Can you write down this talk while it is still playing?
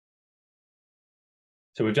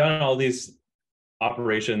So we've done all these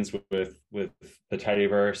operations with the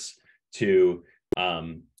tidyverse to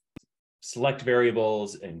select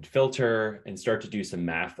variables and filter and start to do some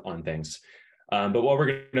math on things. But what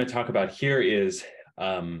we're going to talk about here is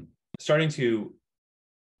starting to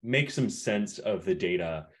make some sense of the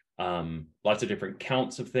data, lots of different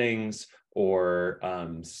counts of things, or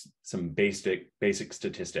some basic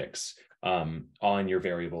statistics on your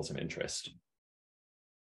variables of interest.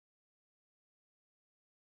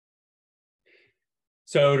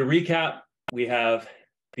 So to recap, we have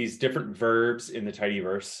these different verbs in the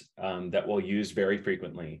tidyverse that we'll use very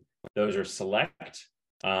frequently. Those are select,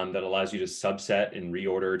 that allows you to subset and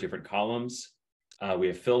reorder different columns. We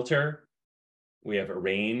have filter, we have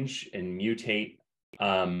arrange and mutate.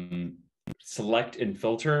 Select and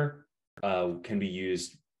filter can be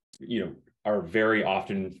used, are very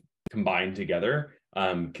often combined together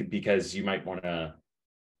because you might want to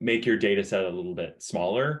make your data set a little bit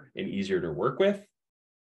smaller and easier to work with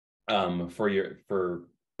for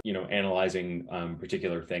analyzing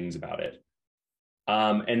particular things about it.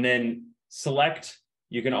 And then select,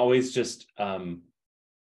 you can always just,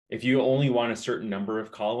 if you only want a certain number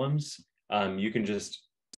of columns, you can just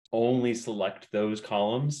only select those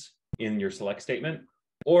columns in your select statement.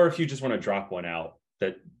 Or if you just want to drop one out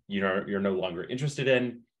that you're no longer interested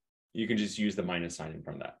in, you can just use the minus sign in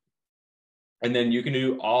front of that. And then you can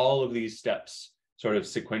do all of these steps sort of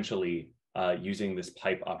sequentially using this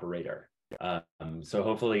pipe operator. So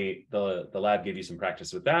hopefully the lab gave you some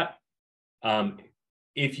practice with that.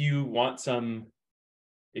 If you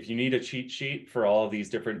need a cheat sheet for all of these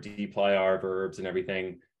different dplyr verbs and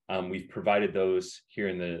everything, we've provided those here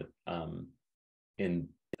in the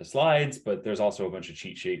slides, but there's also a bunch of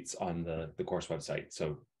cheat sheets on the course website.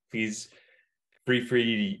 So please feel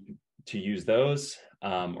free to use those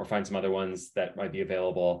or find some other ones that might be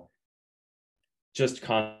available. Just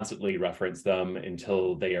constantly reference them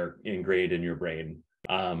until they are ingrained in your brain.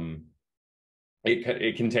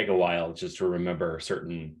 It can take a while just to remember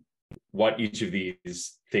what each of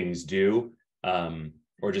these things do,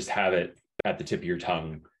 or just have it at the tip of your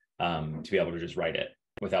tongue to be able to just write it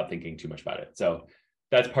without thinking too much about it. So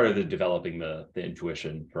that's part of developing the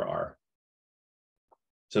intuition for R.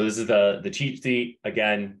 So this is the cheat sheet.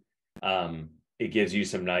 Again, it gives you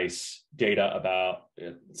some nice data about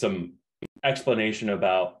some explanation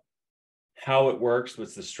about how it works,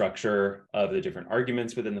 what's the structure of the different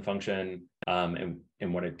arguments within the function, and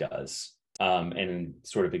what it does, and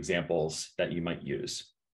sort of examples that you might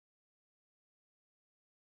use.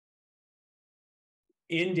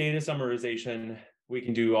 In data summarization, we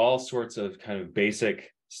can do all sorts of kind of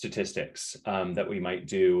basic statistics that we might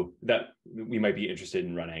be interested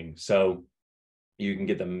in running. So you can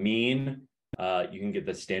get the mean, you can get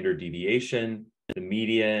the standard deviation, the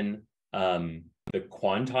median, the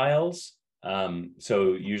quantiles.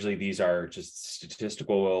 So usually these are just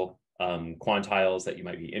statistical quantiles that you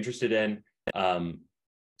might be interested in.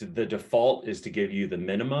 The default is to give you the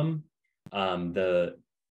minimum, the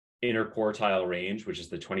interquartile range, which is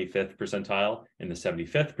the 25th percentile and the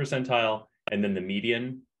 75th percentile, and then the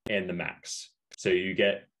median and the max. So you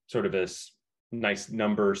get sort of this nice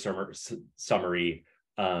number summary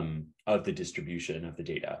of the distribution of the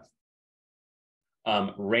data.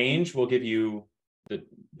 Range will give you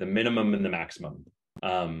the minimum and the maximum,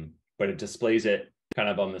 but it displays it kind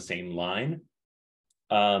of on the same line.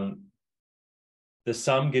 The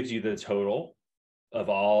sum gives you the total of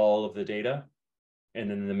all of the data, and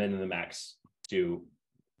then the min and the max do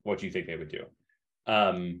what you think they would do.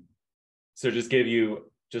 So just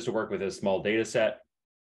to work with a small data set,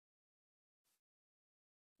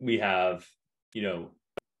 we have,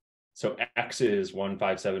 so X is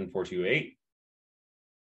 157,428.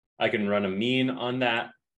 I can run a mean on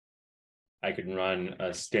that. I can run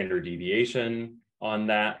a standard deviation on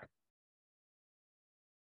that.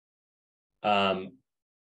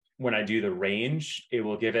 When I do the range, it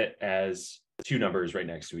will give it as two numbers right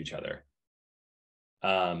next to each other.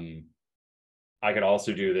 I could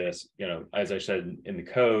also do this, as I said in the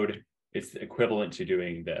code, it's equivalent to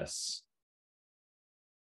doing this.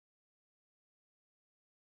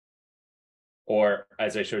 Or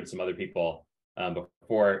as I showed some other people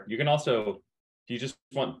before, you can also, if you just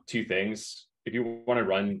want two things, if you want to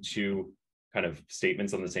run two kind of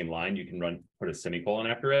statements on the same line, you can put a semicolon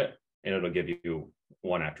after it, and it'll give you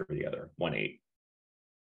one after the other, 1-8.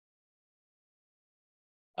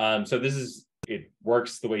 So it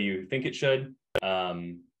works the way you think it should.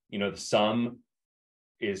 The sum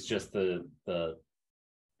is just the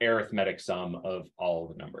arithmetic sum of all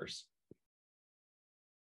the numbers.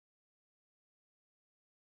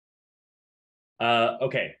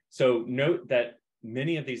 Okay, so note that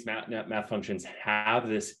many of these math functions have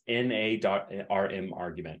this na.rm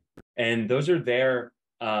argument. And those are there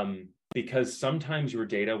because sometimes your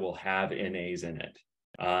data will have NAs in it.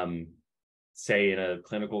 Say in a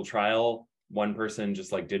clinical trial, one person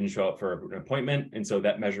just like didn't show up for an appointment, and so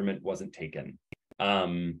that measurement wasn't taken.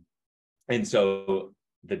 And so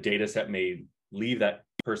the data set may leave that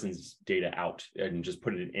person's data out and just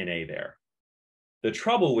put it in NA there. The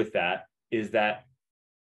trouble with that is that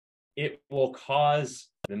it will cause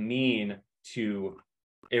the mean to,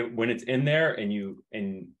 when it's in there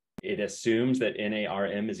and it assumes that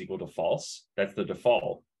NARM is equal to false, that's the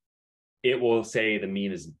default, it will say the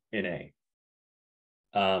mean is NA.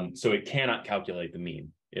 So it cannot calculate the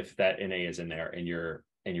mean if that NA is in there and you're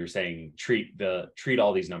saying treat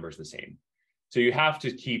all these numbers the same. So you have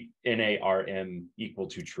to keep NARM equal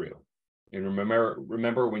to true. And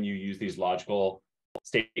remember when you use these logical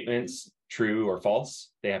statements, true or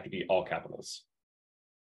false, they have to be all capitals.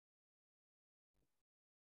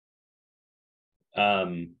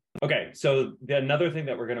 Okay, so another thing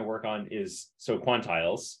that we're going to work on is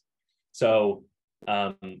quantiles. So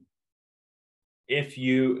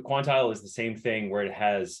quantile is the same thing where it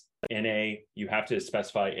has NA, you have to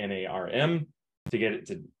specify NARM to get it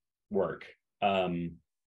to work.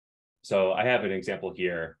 So I have an example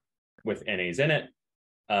here with NAs in it.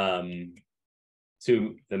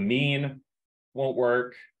 So the mean won't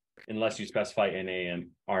work unless you specify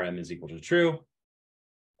NARM is equal to true.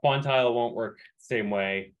 Quantile won't work the same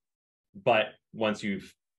way, but once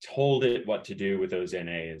you've told it what to do with those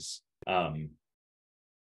NAs,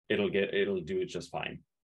 it'll do it just fine.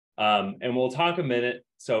 And we'll talk a minute.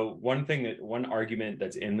 So one argument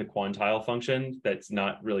that's in the quantile function that's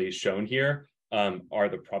not really shown here are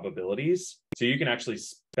the probabilities. So you can actually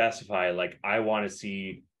specify, like, I want to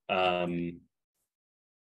see, I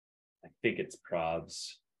think it's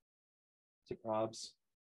probs. Is it probs?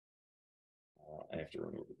 I have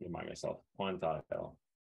to remind myself. Quantile.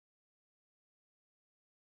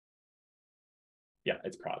 Yeah,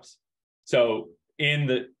 it's probs. So in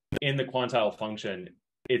the quantile function,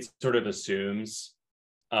 it sort of assumes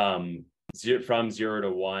from 0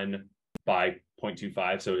 to 1 by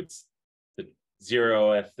 0.25. So it's the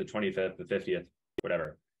 0th, the 25th, the 50th,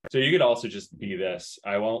 whatever. So you could also just be this.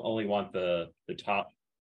 I won't only want the top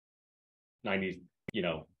 90,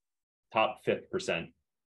 top 5th percent,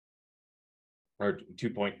 or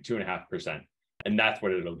 2.5%. And that's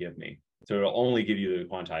what it'll give me. So it'll only give you the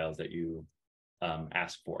quantiles that you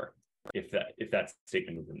ask for if that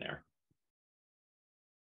statement is in there.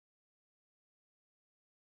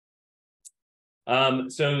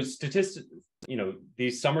 So statistics,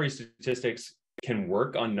 these summary statistics can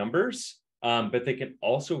work on numbers, but they can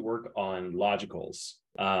also work on logicals.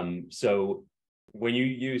 So when you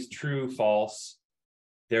use true, false,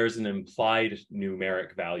 there's an implied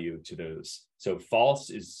numeric value to those. So false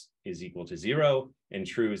is equal to 0 and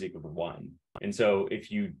true is equal to 1. And so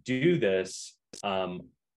if you do this,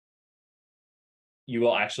 you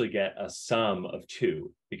will actually get a sum of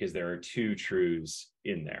 2 because there are 2 trues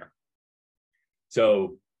in there.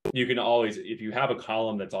 So you can always, if you have a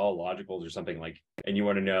column that's all logicals or something like, and you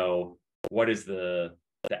want to know what is the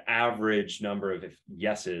average number of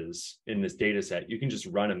yeses in this data set, you can just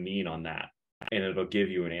run a mean on that and it'll give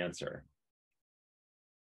you an answer.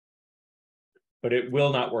 But it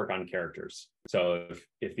will not work on characters. So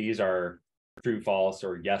if these are true, false,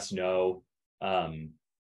 or yes, no,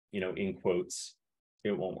 in quotes,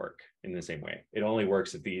 it won't work in the same way. It only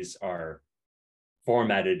works if these are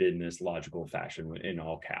formatted in this logical fashion in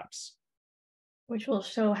all caps. Which we'll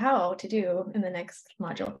show how to do in the next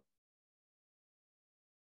module.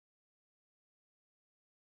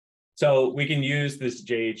 So we can use this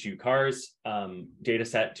JHU CARS data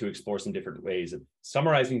set to explore some different ways of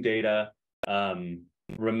summarizing data.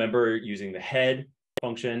 Remember, using the head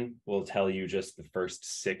function will tell you just the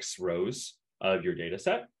first 6 rows of your data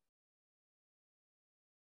set.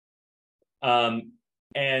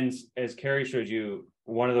 And as Carrie showed you,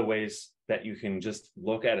 one of the ways that you can just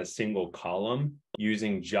look at a single column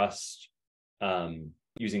using just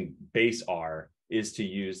using base R is to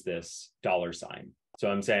use this $sign. So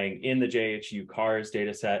I'm saying in the JHU CARS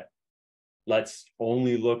data set, let's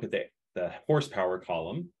only look at the horsepower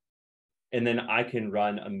column, and then I can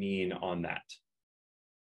run a mean on that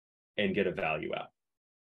and get a value out.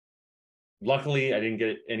 Luckily, I didn't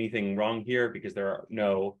get anything wrong here because there are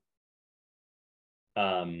no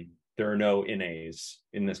NAs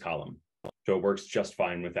in this column. So it works just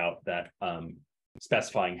fine without that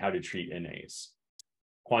specifying how to treat NAs.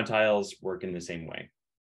 Quantiles work in the same way.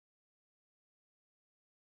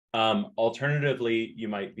 Alternatively, you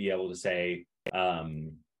might be able to say,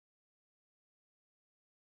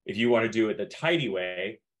 If you want to do it the tidy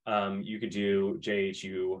way, you could do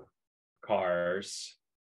JHU cars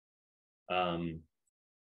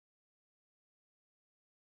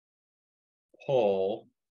pull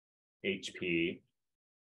HP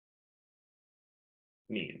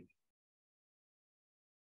mean.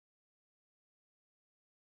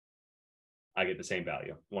 I get the same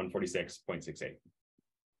value, 146.68.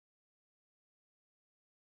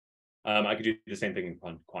 I could do the same thing in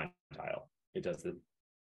quantile. It does the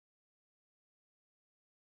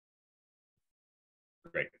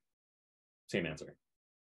great. Same answer.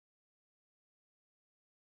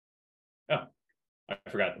 Oh, I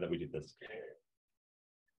forgot that we did this.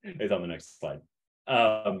 It's on the next slide.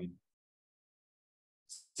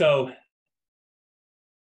 So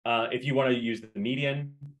if you want to use the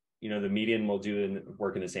median, the median will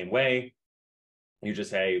work in the same way. You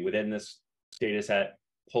just say within this data set,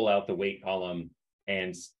 pull out the weight column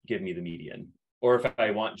and give me the median. Or if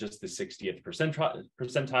I want just the 60th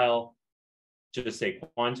percentile, just say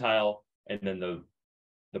quantile and then the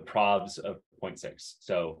provs of 0.6.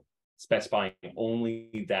 So specifying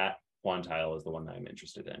only that quantile is the one that I'm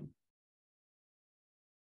interested in.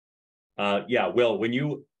 Yeah, Will, when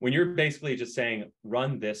you're basically just saying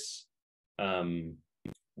run this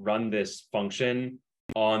function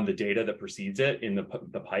on the data that precedes it in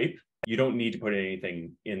the pipe, you don't need to put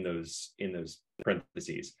anything in those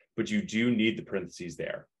parentheses, but you do need the parentheses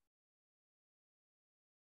there.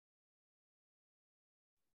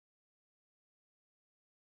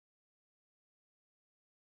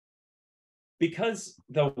 Because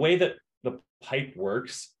the way that the pipe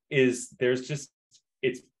works is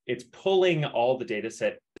it's pulling all the data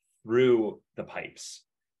set through the pipes.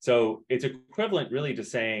 So it's equivalent really to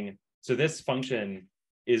saying, so this function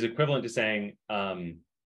is equivalent to saying,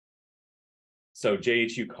 so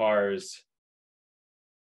JHU cars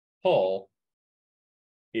pull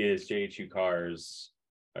is JHU cars,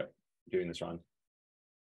 doing this wrong.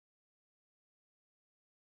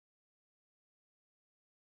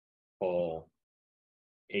 Pull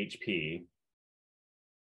HP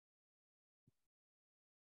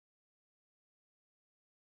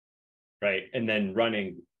right, and then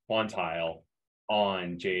running quantile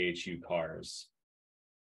on JHU cars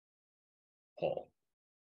pull.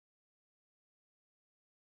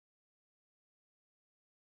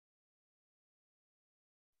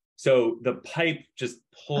 So the pipe just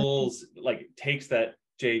pulls, like takes that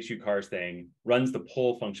JHU cars thing, runs the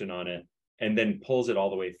pull function on it, and then pulls it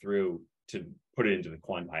all the way through to put it into the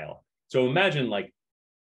quantile. So imagine like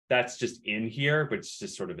that's just in here, but it's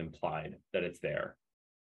just sort of implied that it's there.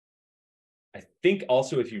 I think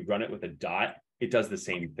also if you run it with a dot, it does the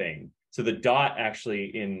same thing. So the dot actually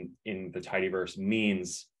in the tidyverse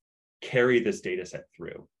means carry this data set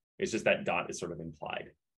through. It's just that dot is sort of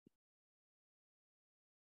implied.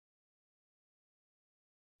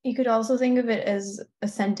 You could also think of it as a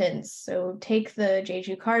sentence. So take the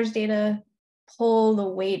JHU cars data, pull the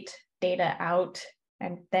weight data out,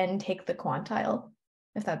 and then take the quantile,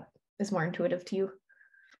 if that is more intuitive to you.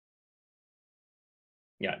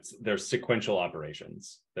 Yeah, there's sequential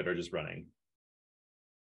operations that are just running.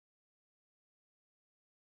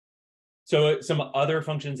 So some other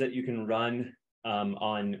functions that you can run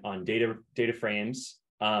on data frames,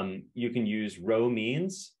 you can use row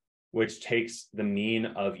means, which takes the mean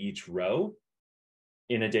of each row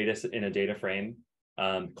in a data frame.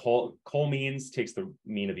 Col means takes the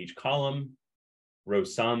mean of each column. Row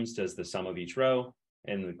sums does the sum of each row,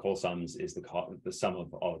 and the col sums is the sum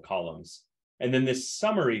of all the columns. And then this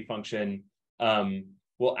summary function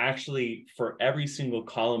will actually, for every single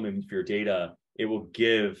column of your data, it will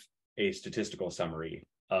give a statistical summary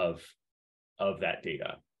of that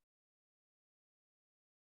data.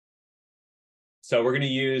 So we're going to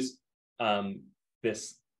use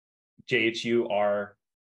this JHUR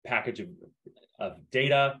package of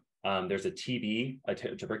data. There's a TB, a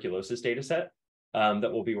tuberculosis data set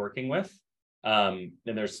that we'll be working with. And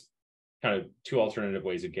there's kind of two alternative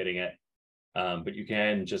ways of getting it. But you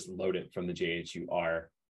can just load it from the JHUR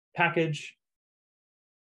package.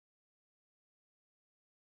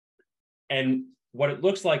 And what it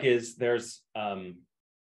looks like is there's a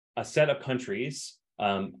set of countries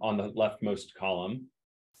on the leftmost column.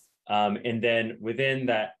 And then within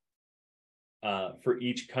that, for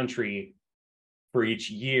each country, for each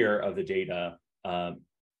year of the data,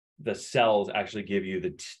 the cells actually give you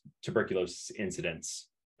the tuberculosis incidence,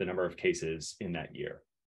 the number of cases in that year.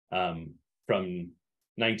 From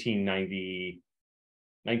 1990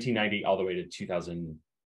 all the way to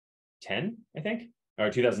 2010, I think, or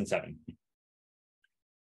 2007.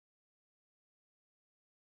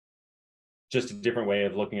 just a different way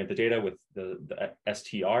of looking at the data with the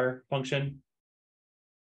str function.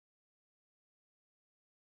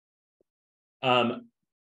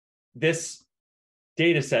 This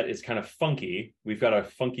data set is kind of funky. We've got a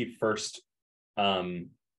funky first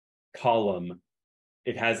column.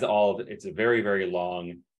 It has it's a very, very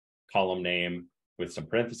long column name with some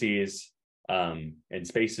parentheses and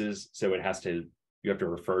spaces. So you have to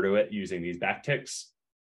refer to it using these backticks.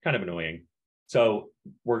 Kind of annoying. So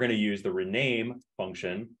we're going to use the rename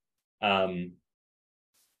function to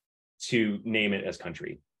name it as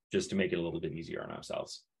country, just to make it a little bit easier on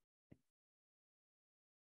ourselves.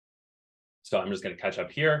 So I'm just going to catch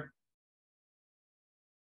up here.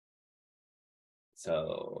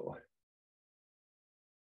 So,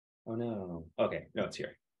 oh no. Okay, no, it's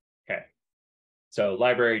here. Okay. So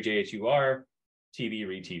library JHUR, TV,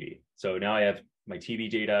 read TV. So now I have my TV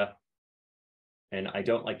data, and I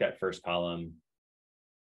don't like that first column.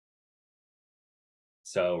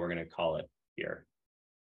 So we're going to call it here.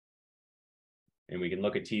 And we can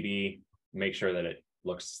look at TV, make sure that it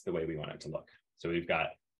looks the way we want it to look. So we've got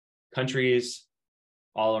countries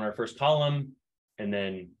all in our first column, and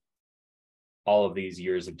then all of these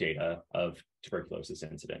years of data of tuberculosis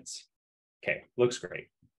incidents. Okay, looks great.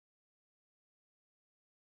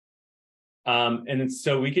 And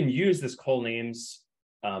so we can use this col names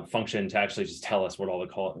function to actually just tell us what all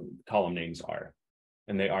the column names are.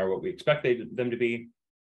 And they are what we expect them to be.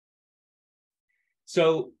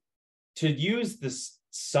 So to use this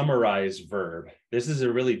summarize verb, this is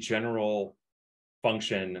a really general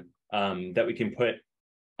function that we can put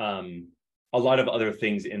a lot of other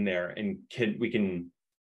things in there, and we can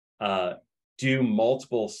do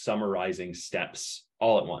multiple summarizing steps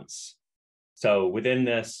all at once. So within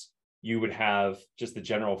this, you would have just the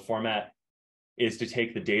general format is to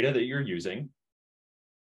take the data that you're using.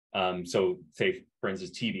 So say, for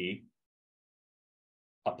instance, TV,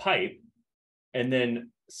 a pipe, and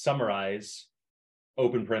then summarize,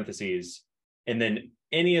 open parentheses, and then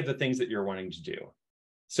any of the things that you're wanting to do.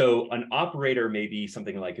 So an operator may be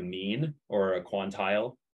something like a mean or a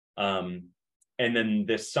quantile. And then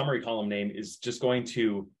this summary column name is just going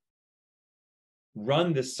to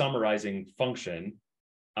run this summarizing function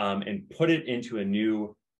and put it into a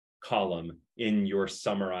new column in your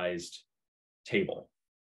summarized table.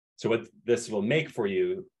 So what this will make for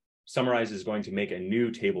you, summarize is going to make a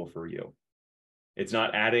new table for you. It's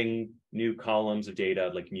not adding new columns of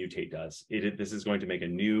data like mutate does. This is going to make a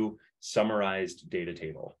new summarized data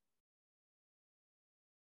table.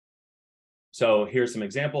 So here's some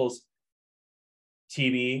examples.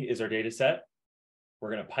 TB is our data set.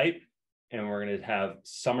 We're going to pipe, and we're going to have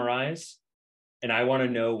summarize. And I want to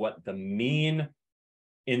know what the mean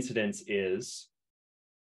incidence is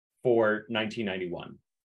for 1991.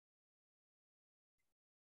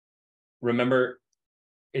 Remember,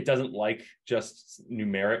 it doesn't like just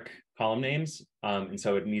numeric column names, and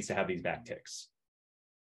so it needs to have these backticks.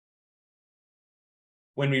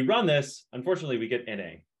 When we run this, unfortunately, we get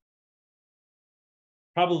NA.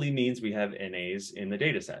 Probably means we have NAs in the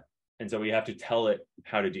data set. And so we have to tell it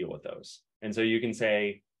how to deal with those. And so you can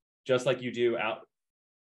say, just like you do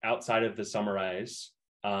outside of the summarize,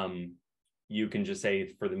 you can just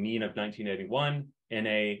say for the mean of 1981,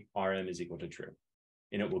 NA RM is equal to true,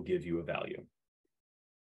 and it will give you a value.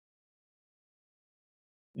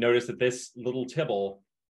 Notice that this little tibble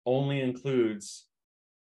only includes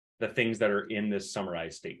the things that are in this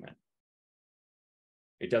summarize statement.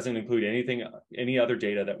 It doesn't include any other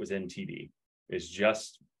data that was in TB. It's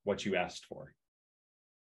just what you asked for.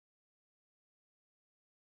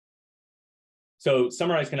 So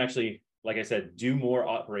summarize can actually, like I said, do more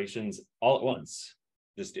operations all at once.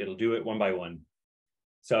 It'll do it one by one.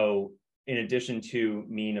 So in addition to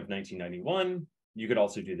mean of 1991, you could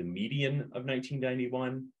also do the median of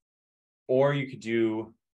 1991, or you could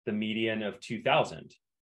do the median of 2000.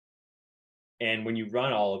 And when you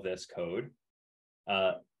run all of this code,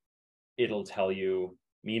 it'll tell you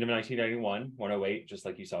mean of 1991, 108, just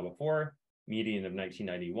like you saw before. Median of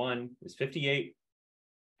 1991 is 58.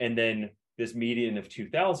 And then this median of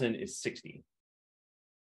 2000 is 60.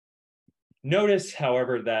 Notice,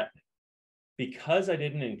 however, that because I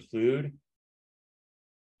didn't include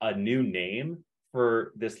a new name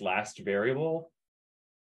for this last variable,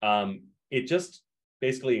 it just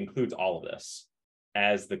basically includes all of this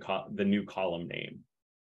as the new column name.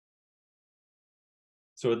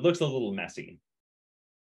 So it looks a little messy.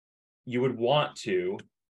 You would want to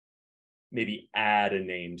maybe add a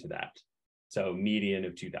name to that. So median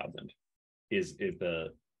of 2000 is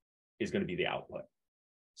going to be the output,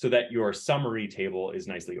 so that your summary table is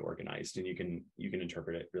nicely organized and you can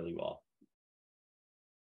interpret it really well.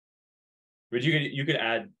 But you could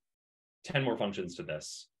add 10 more functions to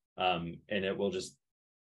this, and it will just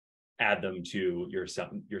add them to your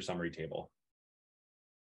summary table.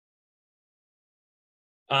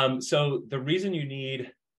 So the reason you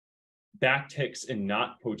need backticks and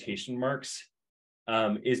not quotation marks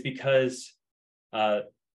is because R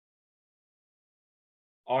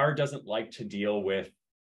doesn't like to deal with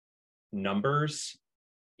numbers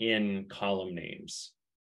in column names.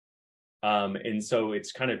 And so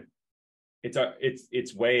it's kind of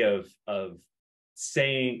its way of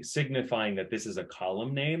signifying that this is a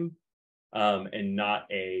column name and not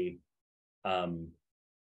a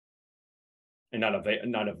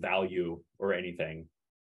value or anything.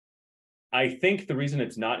 I think the reason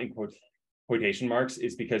it's not in quotation marks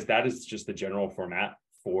is because that is just the general format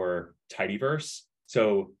for tidyverse.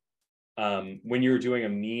 So when you're doing a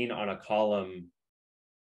mean on a column,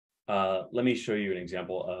 let me show you an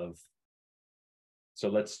example of, so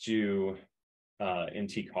let's do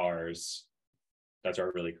MT cars. That's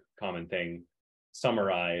our really common thing.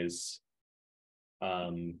 Summarize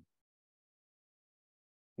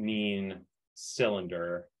mean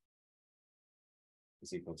cylinder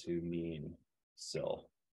is equal to mean sil.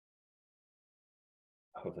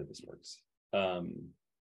 Hopefully this works. I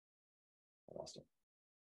lost it.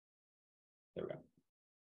 There we go.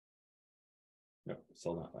 No,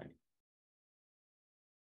 still not fine.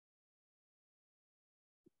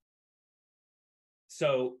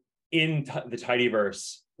 So in the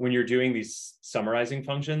tidyverse, when you're doing these summarizing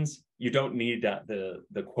functions, you don't need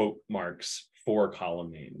the quote marks for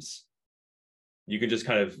column names. You can just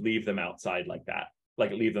kind of leave them outside like that,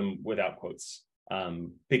 like leave them without quotes,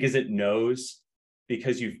 because it knows,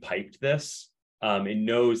 because you've piped this, it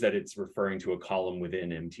knows that it's referring to a column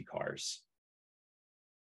within MT cars.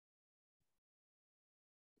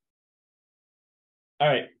 All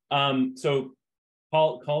right, so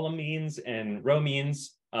column means and row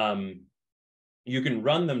means, you can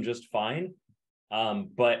run them just fine,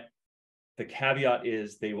 but the caveat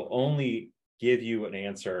is they will only give you an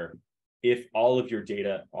answer if all of your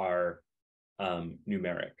data are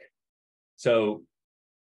numeric. So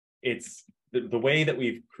it's the way that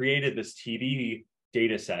we've created this TB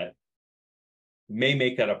data set may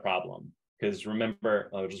make that a problem, because remember,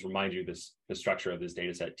 I'll just remind you the structure of this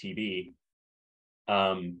data set TB.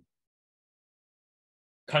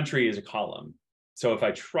 Country is a column. So if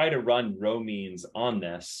I try to run row means on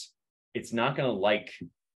this, it's not going to like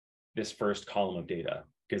this first column of data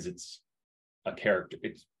because it's a character.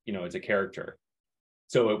 It's a character.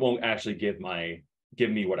 So it won't actually give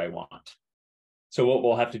me what I want. So what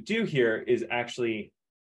we'll have to do here is actually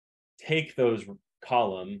take that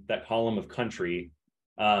column of country,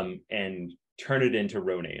 and turn it into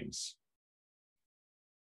row names.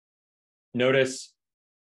 Notice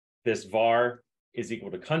this var is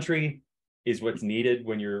equal to country is what's needed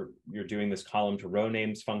when you're doing this column to row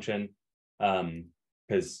names function,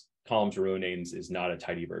 because column to row names is not a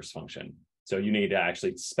tidyverse function. So you need to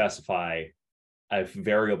actually specify a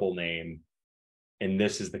variable name, and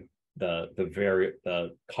this is the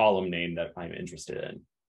column name that I'm interested in.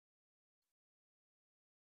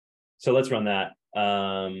 So let's run that.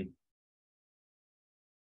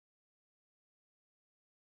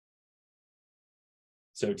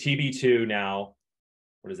 So TB2 now,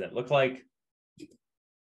 what does that look like?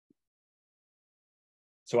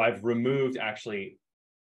 So I've removed actually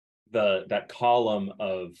that column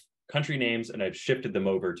of country names, and I've shifted them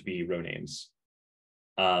over to be row names.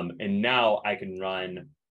 And now I can run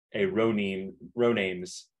a row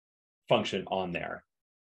names function on there.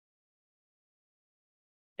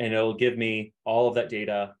 And it'll give me all of that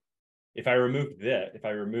data. If I removed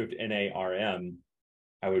NARM,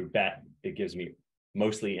 I would bet it gives me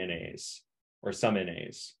mostly NAs or some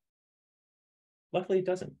NAs. Luckily it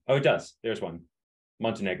doesn't. Oh, it does. There's one,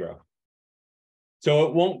 Montenegro. So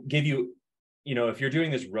it won't give you, if you're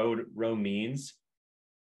doing this row means,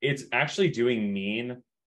 it's actually doing mean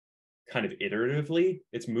kind of iteratively.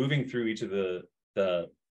 It's moving through each of the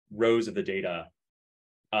rows of the data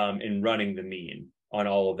and running the mean on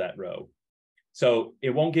all of that row. So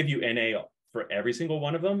it won't give you NA for every single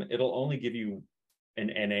one of them. It'll only give you an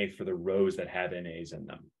NA for the rows that have NAs in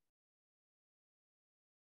them.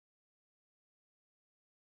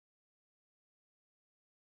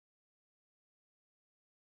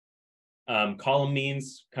 Column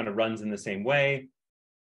means kind of runs in the same way.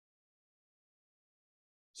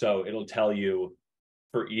 So it'll tell you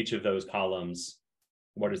for each of those columns,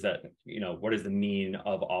 what is that, what is the mean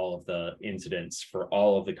of all of the incidents for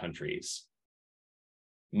all of the countries,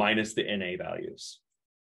 minus the NA values.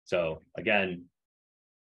 So again,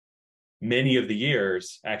 many of the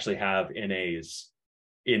years actually have NAs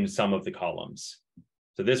in some of the columns.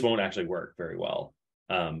 So this won't actually work very well.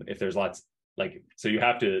 If there's lots, like, so you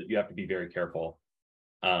have to be very careful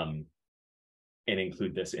and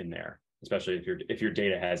include this in there, especially if your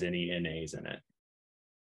data has any NAs in it.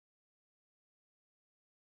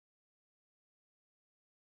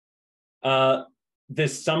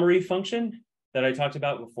 This summary function that I talked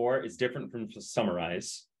about before is different from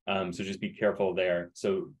summarize. So just be careful there.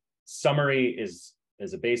 So summary is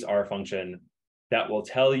a base R function that will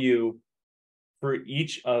tell you for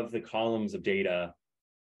each of the columns of data,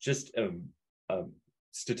 just a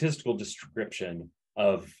statistical description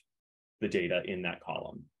of the data in that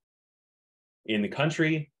column. In the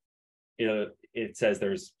country, it says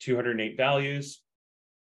there's 208 values,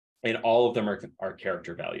 and all of them are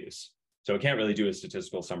character values. So it can't really do a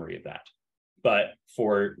statistical summary of that. But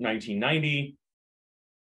for 1990,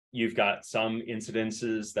 you've got some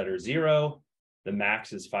incidences that are 0. The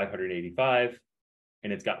max is 585,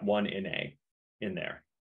 and it's got 1 NA in there.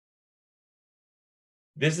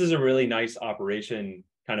 This is a really nice operation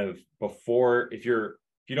kind of before, if you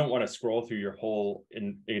don't want to scroll through your whole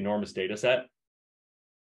enormous data set,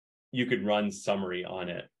 you could run summary on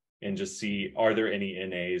it and just see, are there any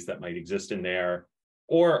NAs that might exist in there?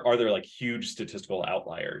 Or are there like huge statistical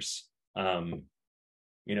outliers?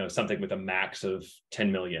 Something with a max of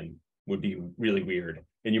 10 million would be really weird.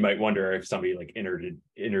 And you might wonder if somebody like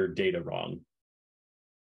entered data wrong.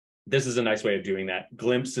 This is a nice way of doing that.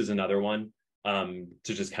 Glimpse is another one to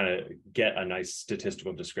just kind of get a nice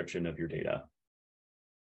statistical description of your data.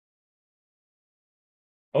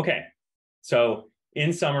 Okay, so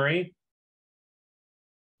in summary,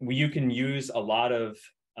 you can use a lot of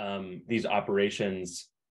these operations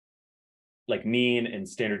like mean and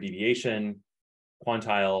standard deviation,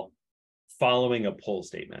 quantile, following a pull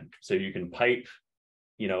statement. So you can pipe,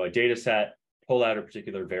 a data set, pull out a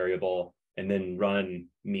particular variable, and then run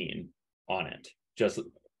mean on it.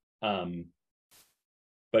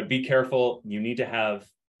 But be careful. You need to have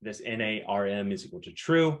this NARM is equal to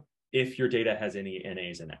true if your data has any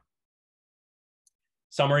NAs in it.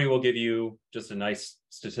 Summary will give you just a nice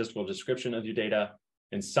statistical description of your data,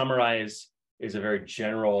 and summarize is a very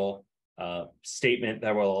general statement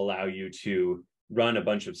that will allow you to run a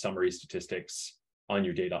bunch of summary statistics on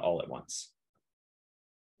your data all at once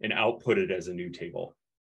and output it as a new table.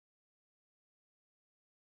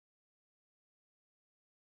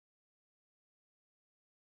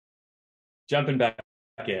 Jumping back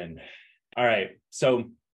in. All right,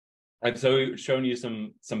 so I've shown you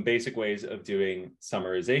some basic ways of doing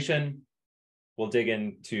summarization. We'll dig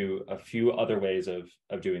into a few other ways of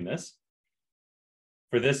doing this.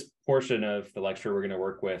 For this portion of the lecture, we're going to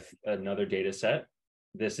work with another data set.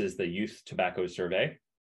 This is the Youth Tobacco Survey.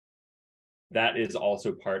 That is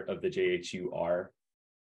also part of the JHUR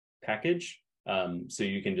package. So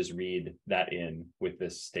you can just read that in with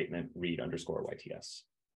this statement, read_YTS.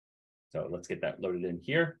 So let's get that loaded in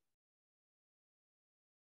here.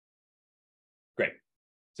 Great.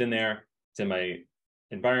 It's in there. It's in my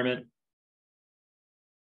environment.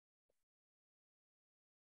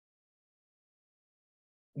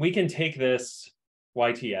 We can take this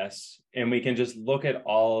YTS and we can just look at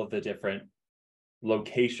all of the different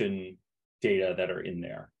location data that are in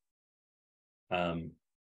there.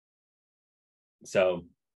 So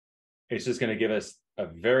it's just going to give us a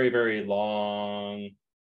very, very long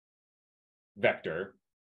vector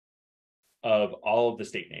of all of the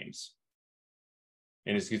state names.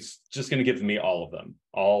 And it's just going to give me all of them,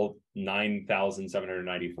 all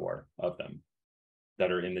 9,794 of them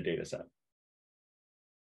that are in the data set.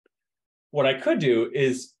 What I could do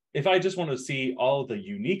is, if I just want to see all the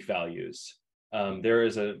unique values, there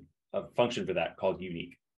is a function for that called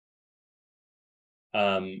unique.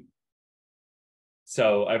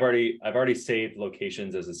 So I've already saved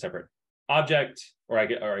locations as a separate object, or I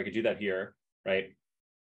could do that here, right?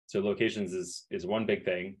 So locations is one big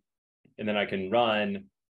thing, and then I can run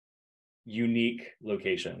unique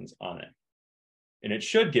locations on it, and it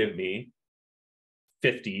should give me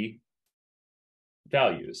 50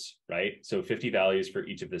 values, right? So 50 values for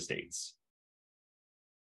each of the states.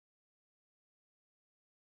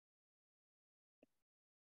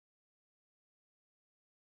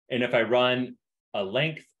 And if I run a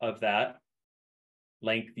length of that,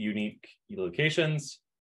 length unique locations,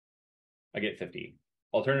 I get 50.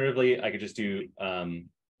 Alternatively, I could just do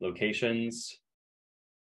locations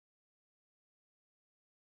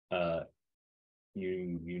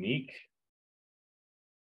unique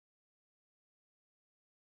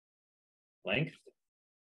length.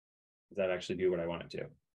 Does that actually do what I want it to?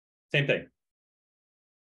 Same thing.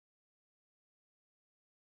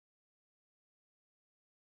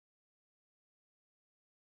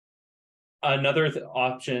 Another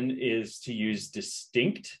option is to use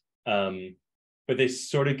distinct, but they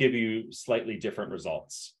sort of give you slightly different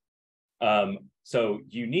results. So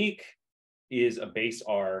unique is a base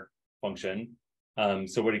R function.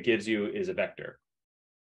 So what it gives you is a vector.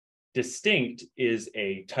 Distinct is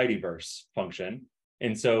a tidyverse function.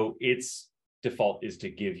 And so its default is to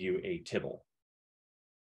give you a tibble.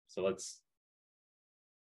 So let's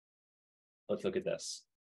look at this.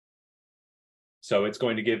 So it's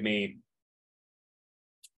going to give me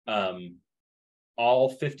all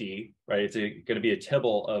 50, right? It's going to be a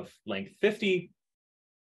tibble of length 50,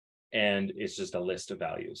 and it's just a list of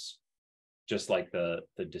values, just like the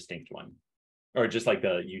distinct one, or just like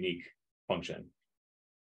the unique function.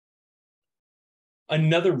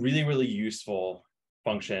 Another really, really useful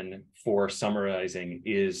function for summarizing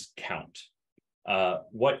is count.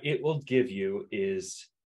 What it will give you is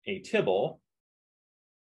a tibble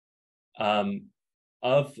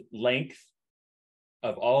of length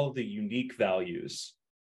of all of the unique values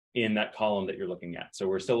in that column that you're looking at. So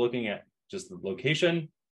we're still looking at just the location.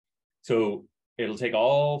 So it'll take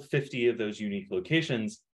all 50 of those unique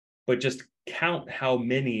locations, but just count how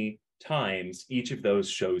many times each of those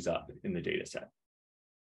shows up in the data set.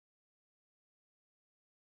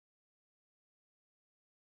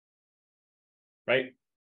 Right?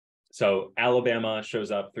 So Alabama shows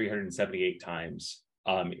up 378 times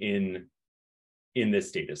in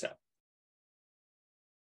this data set.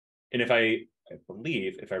 And if I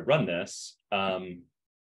believe if I run this,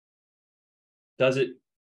 does it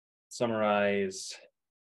summarize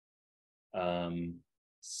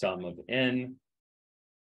sum of n?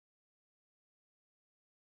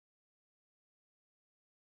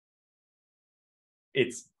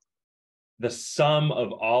 It's the sum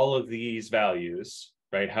of all of these values,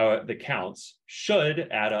 right? How the counts should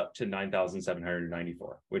add up to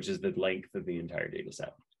 9,794, which is the length of the entire data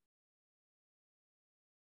set.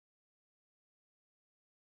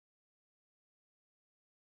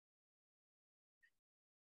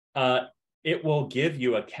 It will give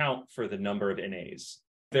you a count for the number of NAs.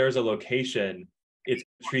 If there's a location, it's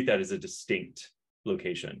treat that as a distinct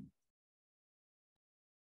location.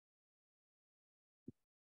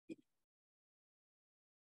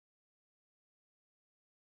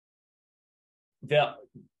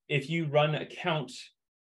 If you run a count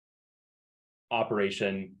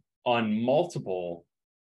operation on multiple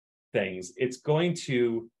things, it's going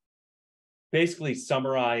to basically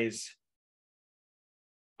summarize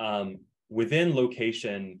within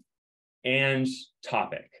location and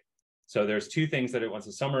topic. So there's two things that it wants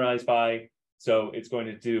to summarize by. So it's going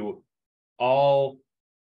to do all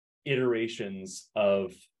iterations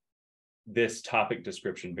of this topic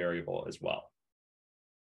description variable as well.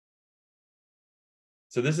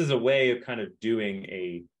 So this is a way of kind of doing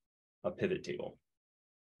a pivot table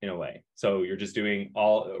in a way. So you're just doing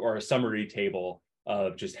or a summary table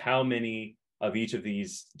of just how many of each of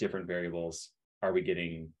these different variables are we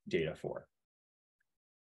getting data for.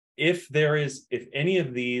 If any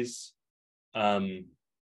of these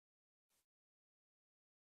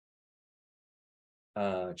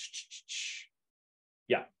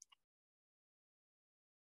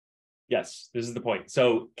yes, this is the point.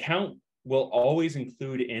 So count will always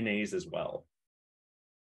include NAs as well.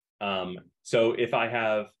 So if I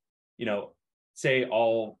have, say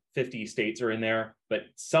all 50 states are in there, but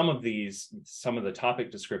some of the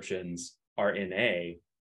topic descriptions are NA,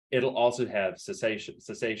 it'll also have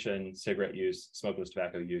cessation, cigarette use, smokeless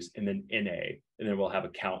tobacco use, and then NA, and then we'll have a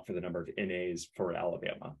count for the number of NAs for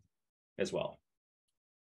Alabama as well.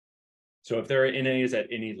 So if there are NAs at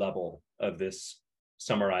any level of this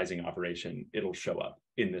summarizing operation, it'll show up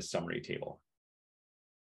in this summary table.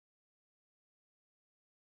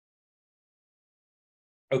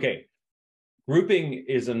 Okay, grouping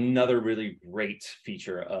is another really great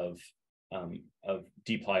feature of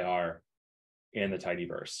dplyr and the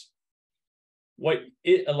tidyverse. What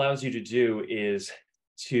it allows you to do is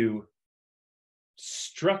to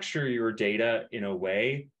structure your data in a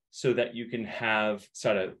way so that you can have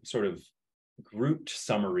sort of grouped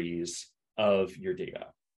summaries of your data.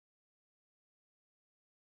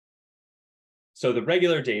 So the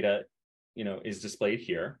regular data, is displayed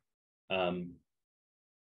here.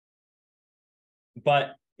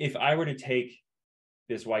 But if I were to take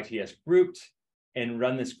this YTS grouped and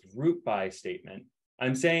run this group by statement,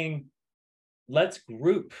 I'm saying, let's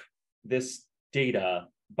group this data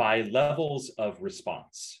by levels of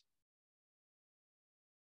response.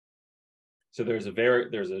 So there's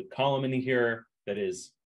a column in here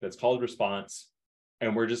that's called response,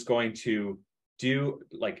 and we're just going to do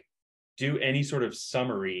any sort of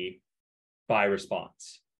summary by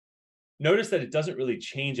response. notice that it doesn't really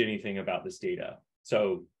change anything about this data.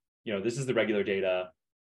 So, this is the regular data.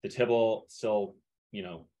 The tibble still,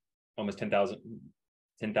 almost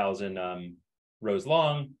 10,000 rows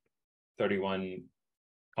long, 31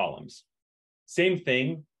 columns. Same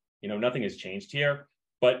thing, nothing has changed here,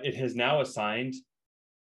 but it has now assigned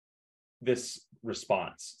this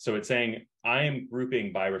response. So it's saying, I am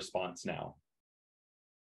grouping by response now.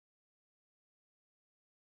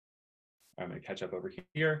 I'm going to catch up over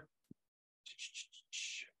here.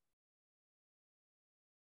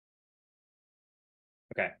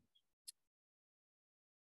 Okay.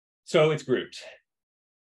 So it's grouped.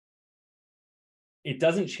 It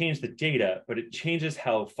doesn't change the data, but it changes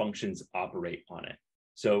how functions operate on it.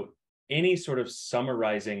 So any sort of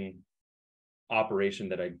summarizing operation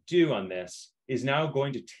that I do on this is now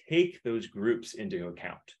going to take those groups into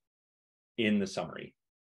account in the summary.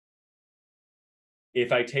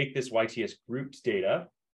 If I take this YTS grouped data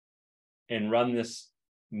and run this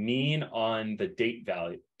mean on the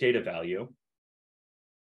data value,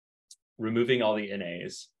 removing all the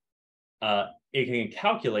NAs, it can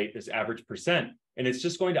calculate this average percent, and it's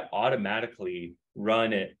just going to automatically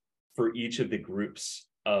run it for each of the groups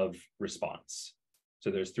of response. So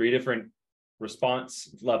there's 3 different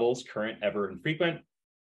response levels: current, ever, and frequent.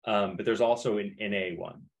 But there's also an NA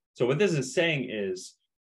one. So what this is saying is,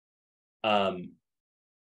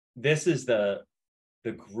 this is the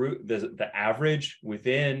group, the average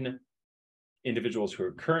within individuals who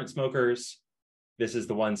are current smokers. This is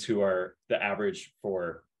the ones who are the average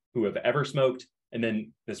for who have ever smoked. And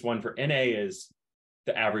then this one for NA is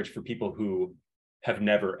the average for people who have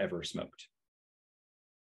never, ever smoked.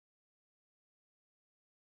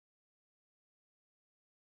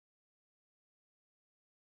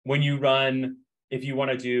 When you run, if you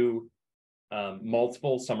want to do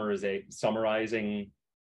multiple summarizing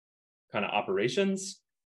kind of operations,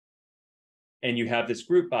 and you have this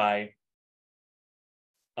group by,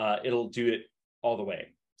 it'll do it all the way.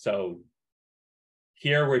 So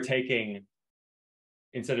here we're taking,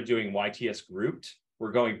 instead of doing YTS grouped,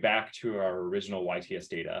 we're going back to our original YTS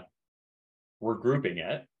data. We're grouping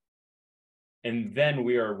it. And then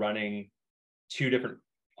we are running 2 different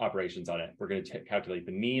operations on it. We're going to calculate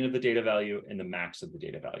the mean of the data value and the max of the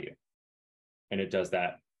data value. And it does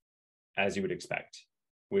that as you would expect,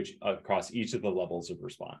 which across each of the levels of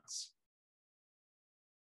response.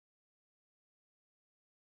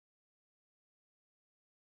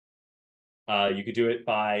 You could do it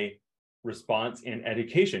by response and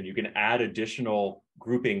education. You can add additional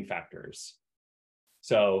grouping factors.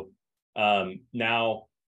 So now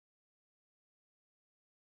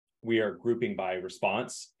we are grouping by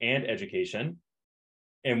response and education.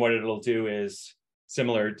 And what it'll do is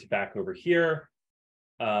similar to back over here.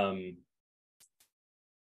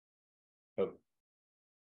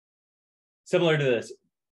 Similar to this,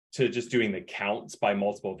 to just doing the counts by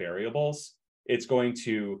multiple variables, it's going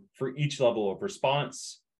to, for each level of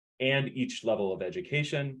response and each level of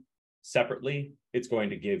education separately, it's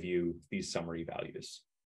going to give you these summary values.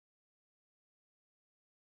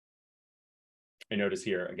 I notice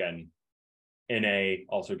here, again, NA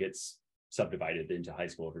also gets subdivided into high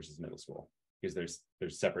school versus middle school because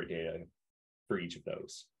there's separate data for each of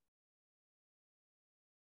those.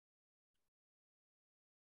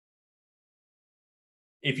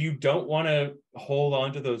 If you don't want to hold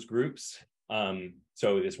on to those groups,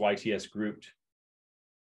 so this YTS grouped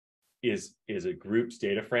is a grouped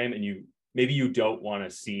data frame, and maybe you don't want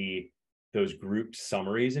to see those grouped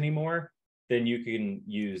summaries anymore, then you can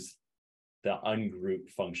use the ungroup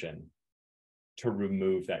function to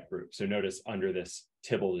remove that group. So notice under this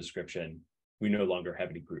tibble description, we no longer have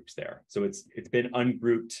any groups there. So it's been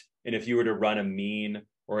ungrouped, and if you were to run a mean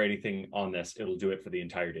or anything on this, it'll do it for the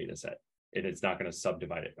entire data set, and it's not going to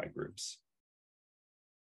subdivide it by groups.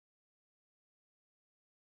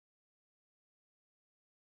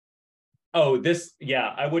 Oh, this, yeah,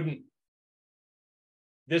 I wouldn't.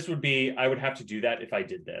 This would be, I would have to do that if I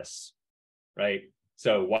did this, right?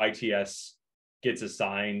 So YTS gets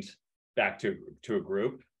assigned back to a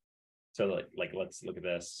group. So like let's look at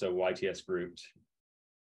this. So YTS grouped.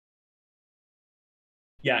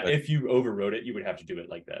 Yeah, if you overwrote it, you would have to do it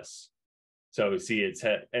like this. So see,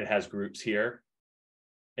 it has groups here,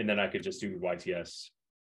 and then I could just do YTS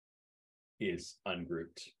is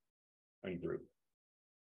ungroup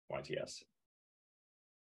YTS.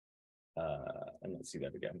 And let's see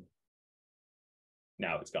that again.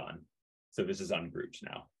 Now it's gone. So this is ungrouped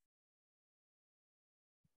now.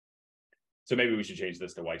 So maybe we should change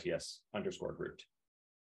this to YTS underscore grouped,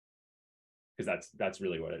 because that's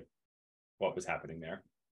really what was happening there.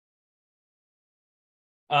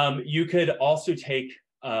 You could also take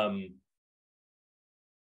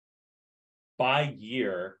by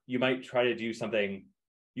year, you might try to do something.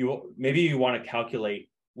 Maybe you want to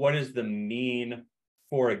calculate what is the mean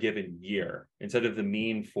for a given year instead of the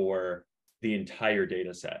mean for the entire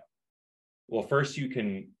data set. Well, first you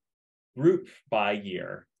can group by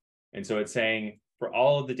year. And so it's saying for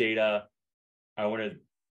all of the data, I want to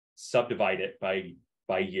subdivide it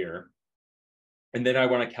by year. And then I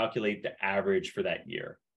want to calculate the average for that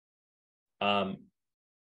year.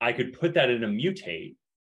 I could put that in a mutate,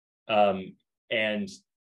 and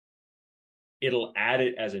it'll add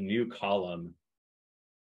it as a new column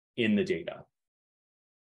in the data.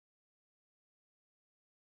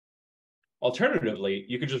 Alternatively,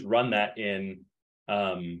 you could just run that in,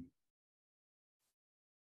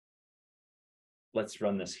 let's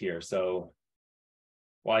run this here. So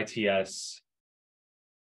YTS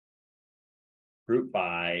group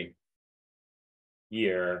by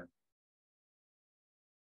year,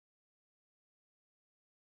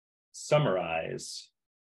 summarize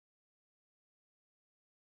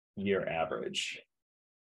year average.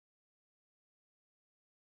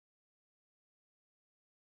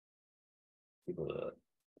 The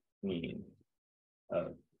mean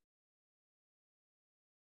of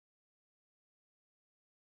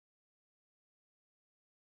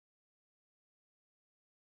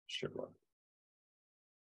sure.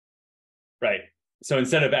 Right. So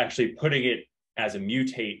instead of actually putting it as a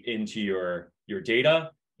mutate into your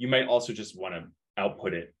data, you might also just want to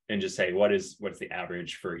output it and just say, what's the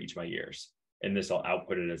average for each of my years? And this will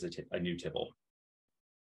output it as a new tibble.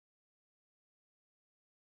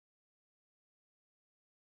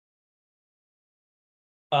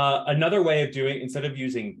 Another way of doing, instead of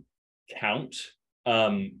using count,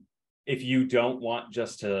 if you don't want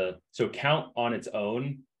just to, so count on its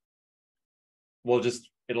own,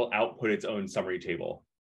 it'll output its own summary table.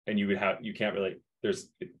 And you can't really,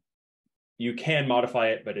 you can modify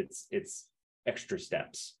it, but it's extra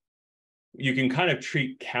steps. You can kind of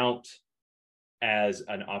treat count as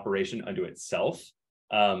an operation unto itself,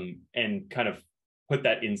 and kind of put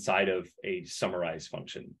that inside of a summarize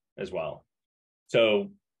function as well.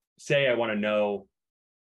 So say I want to know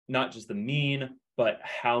not just the mean, but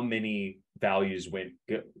how many values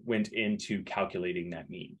went into calculating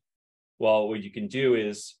that mean. Well, what you can do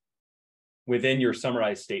is within your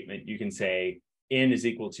summarize statement, you can say n is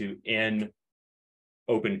equal to n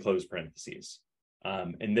open close parentheses.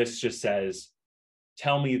 And this just says,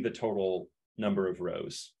 tell me the total number of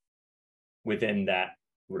rows within that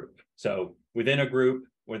group. So within a group,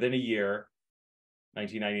 within a year,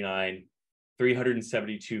 1999,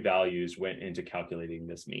 372 values went into calculating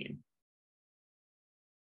this mean.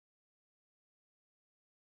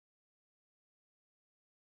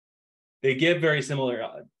 They give very similar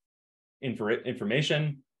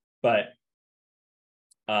information, but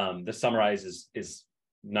the summarize is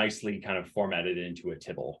nicely kind of formatted into a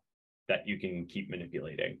tibble that you can keep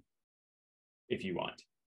manipulating if you want.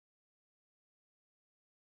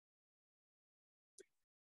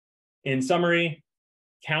 In summary,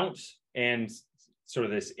 count and sort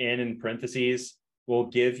of this n in parentheses will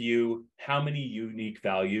give you how many unique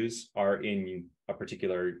values are in a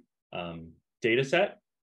particular data set.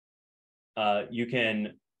 You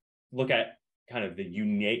can look at kind of the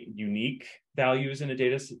unique values in a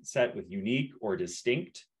data set with unique or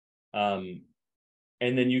distinct. And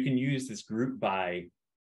then you can use this group by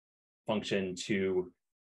function to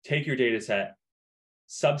take your data set,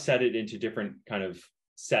 subset it into different kind of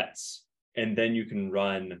sets, and then you can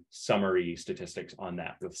run summary statistics on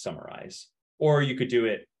that with summarize. Or you could do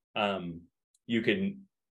it, you can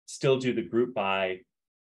still do the group by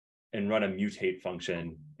and run a mutate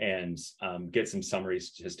function and get some summary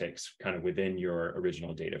statistics kind of within your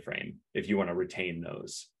original data frame if you want to retain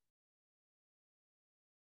those.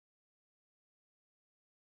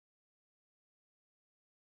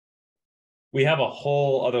 We have a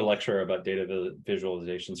whole other lecture about data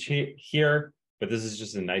visualizations here, but this is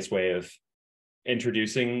just a nice way of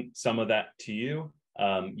introducing some of that to you,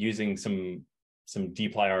 using some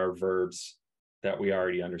dplyr verbs that we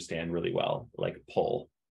already understand really well, like pull.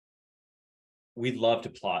 We'd love to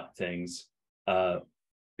plot things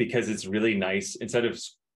because it's really nice. Instead of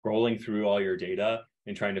scrolling through all your data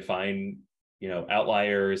and trying to find,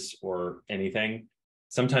 outliers or anything,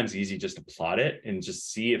 sometimes easy just to plot it and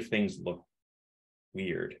just see if things look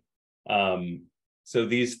weird. So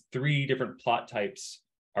these 3 different plot types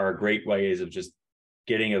are great ways of just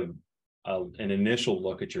getting an initial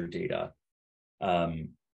look at your data.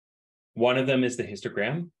 One of them is the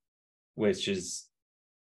histogram, which is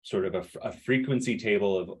sort of a frequency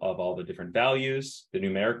table of all the different values, the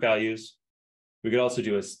numeric values. We could also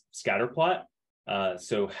do a scatter plot.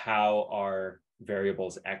 So how are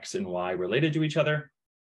variables X and Y related to each other?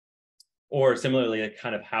 Or similarly,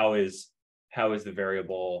 kind of how is the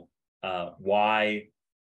variable Y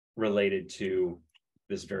related to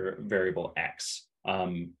this variable X?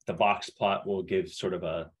 The box plot will give sort of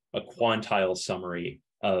a quantile summary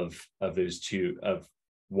of those two, of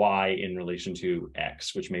Y in relation to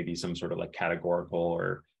X, which may be some sort of like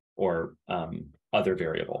categorical or other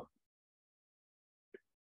variable.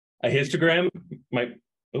 A histogram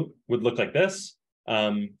would look like this.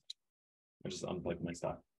 I just unplugged my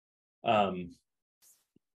stuff.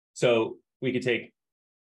 So we could take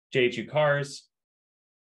JHU cars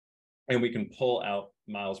and we can pull out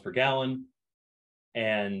miles per gallon,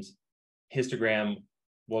 and histogram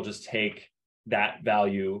will just take that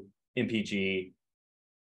value MPG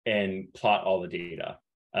and plot all the data.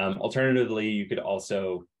 Alternatively, you could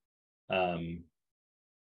also, I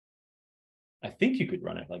think you could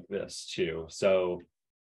run it like this too. So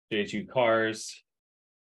JHU cars,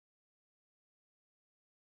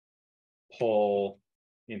 pull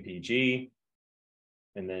MPG,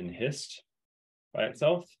 and then hist by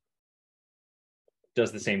itself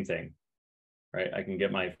does the same thing, right? I can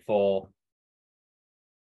get my full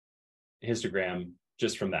histogram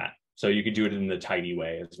just from that. So you could do it in the tidy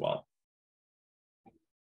way as well.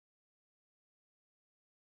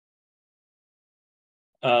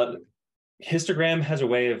 Histogram has a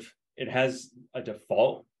way of, it has a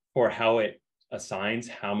default for how it assigns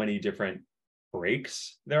how many different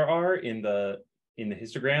breaks there are in the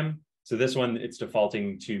histogram. So this one, it's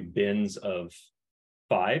defaulting to bins of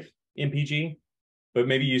 5 MPG, but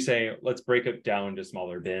maybe you say, let's break it down to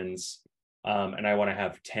smaller bins, and I want to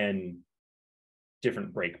have 10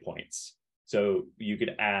 different breakpoints. So you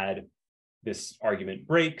could add this argument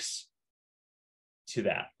breaks to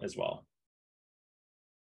that as well.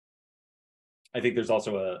 I think there's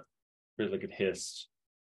also a really look at hist.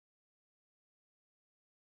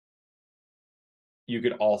 You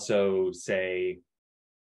could also say,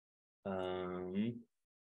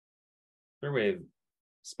 their way of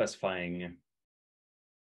specifying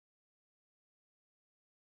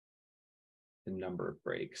the number of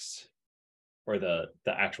breaks or the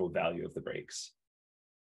actual value of the breaks.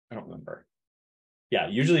 I don't remember. Yeah,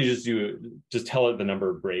 usually just tell it the number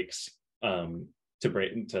of breaks to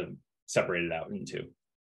separate it out into.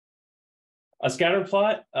 A scatter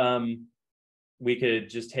plot, we could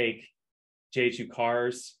just take JHU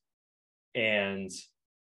cars and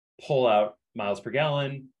pull out miles per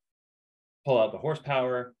gallon, pull out the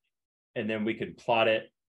horsepower, and then we could plot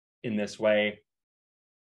it in this way.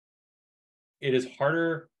 It is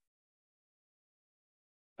harder.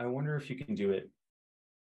 I wonder if you can do it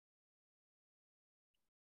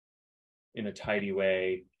in a tidy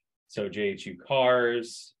way. So JHU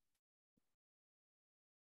cars,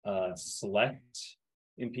 select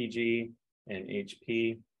MPG and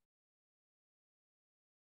HP,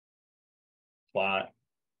 plot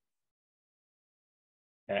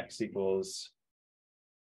X equals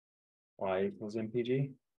Y equals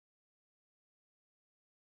MPG.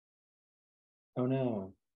 Oh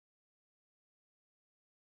no.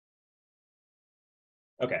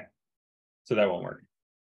 Okay, so that won't work.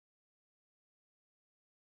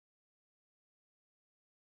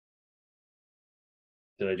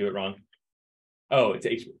 Did I do it wrong? Oh, it's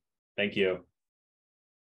HP. Thank you.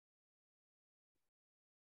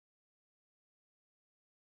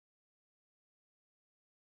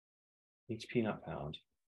 HP not found.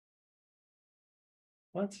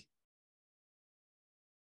 What?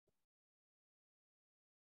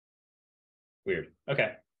 Weird.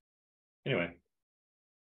 Okay. Anyway.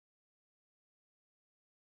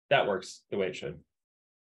 That works the way it should.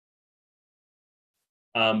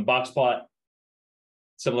 Box plot,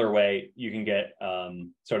 similar way, you can get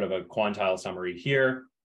sort of a quantile summary here.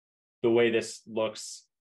 The way this looks,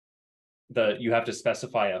 you have to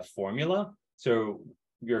specify a formula. So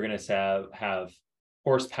you're going to have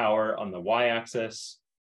horsepower on the y-axis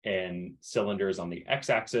and cylinders on the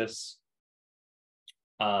x-axis,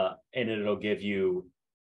 and it'll give you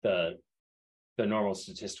the normal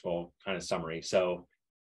statistical kind of summary. So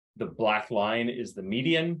the black line is the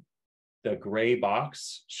median. The gray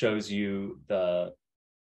box shows you the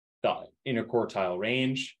interquartile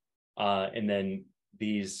range, and then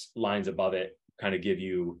these lines above it kind of give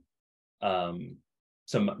you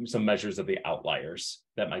some measures of the outliers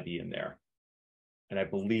that might be in there. And I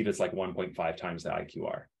believe it's like 1.5 times the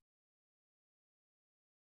IQR.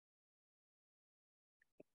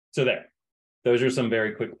 So there, those are some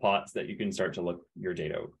very quick plots that you can start to look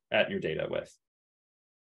at your data with.